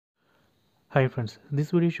Hi friends,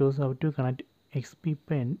 this video shows how to connect XP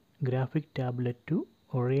Pen graphic tablet to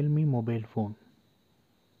a realme mobile phone.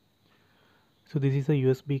 So this is a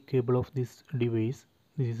USB cable of this device.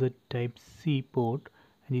 This is a type C port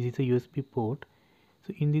and this is a USB port.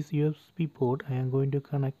 So in this USB port I am going to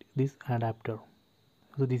connect this adapter.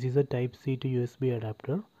 So this is a type C to USB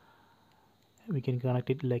adapter. We can connect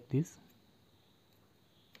it like this.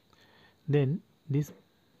 Then this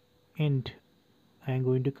end I am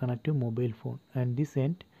going to connect to mobile phone, and this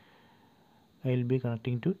end I will be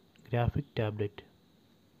connecting to graphic tablet.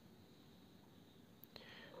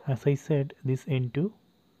 As I said, this end to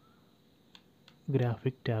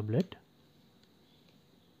graphic tablet.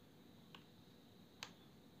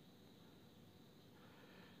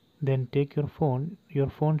 Then take your phone.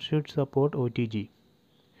 Your phone should support OTG.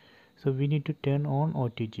 So we need to turn on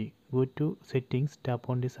OTG. Go to settings, tap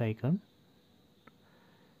on this icon.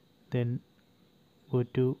 Then go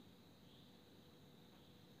to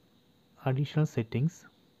additional settings.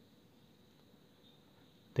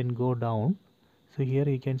 Then go down. So here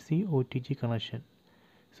you can see OTG connection.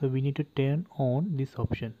 So we need to turn on this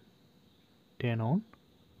option. Turn on.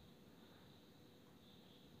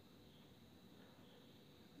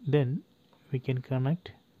 Then we can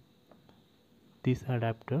connect this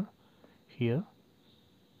adapter here.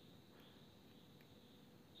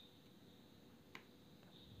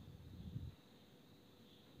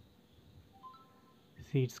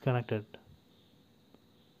 See, it's connected.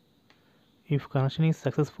 If connection is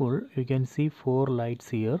successful, you can see 4 lights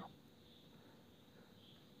here.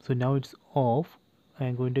 So now it's off. I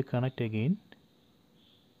am going to connect again.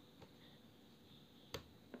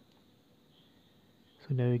 So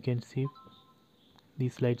now you can see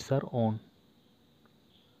these lights are on.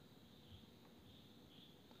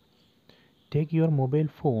 Take your mobile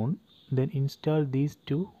phone, then install these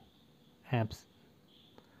two apps.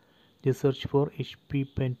 Just search for HP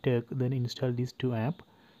Pen Tech, then install these two apps.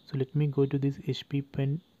 So let me go to this HP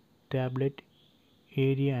Pen Tablet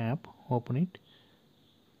Area app, open it,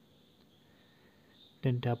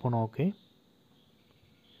 then tap on OK,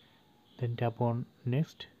 then tap on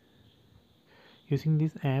Next. Using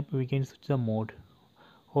this app we can switch the mode,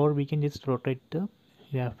 or we can just rotate the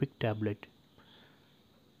graphic tablet.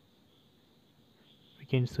 We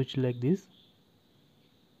can switch like this.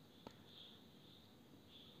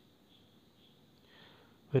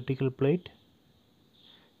 Vertical plate,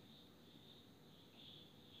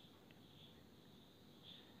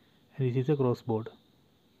 and this is a crossboard.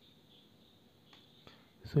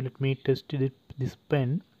 So let me test this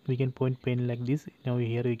pen. We can point pen like this. Now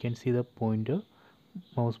here you can see the pointer,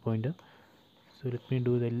 mouse pointer. So let me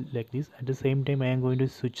do that like this. At the same time I am going to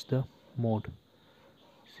switch the mode.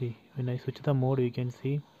 See, when I switch the mode you can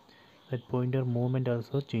see that pointer movement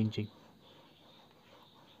also changing.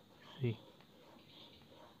 See,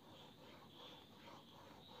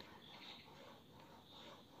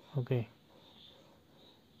 okay.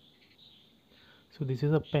 So this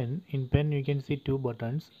is a pen. In pen you can see two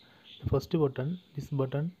buttons. The first button, this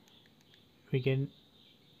button, we can,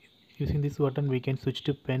 using this button we can switch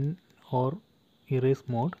to pen or erase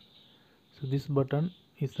mode. So this button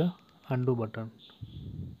is the undo button.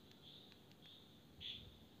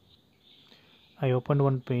 I opened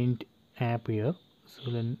one paint app here,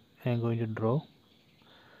 so then I am going to draw.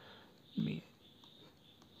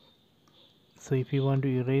 So if you want to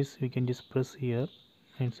erase, you can just press here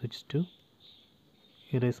and switch to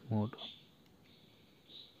erase mode.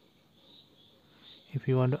 If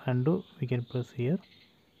you want to undo, we can press here,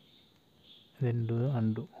 then do the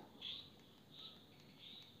undo.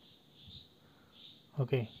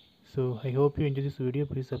 Okay, so I hope you enjoy this video.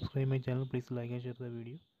 Please subscribe my channel, please like and share the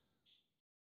video.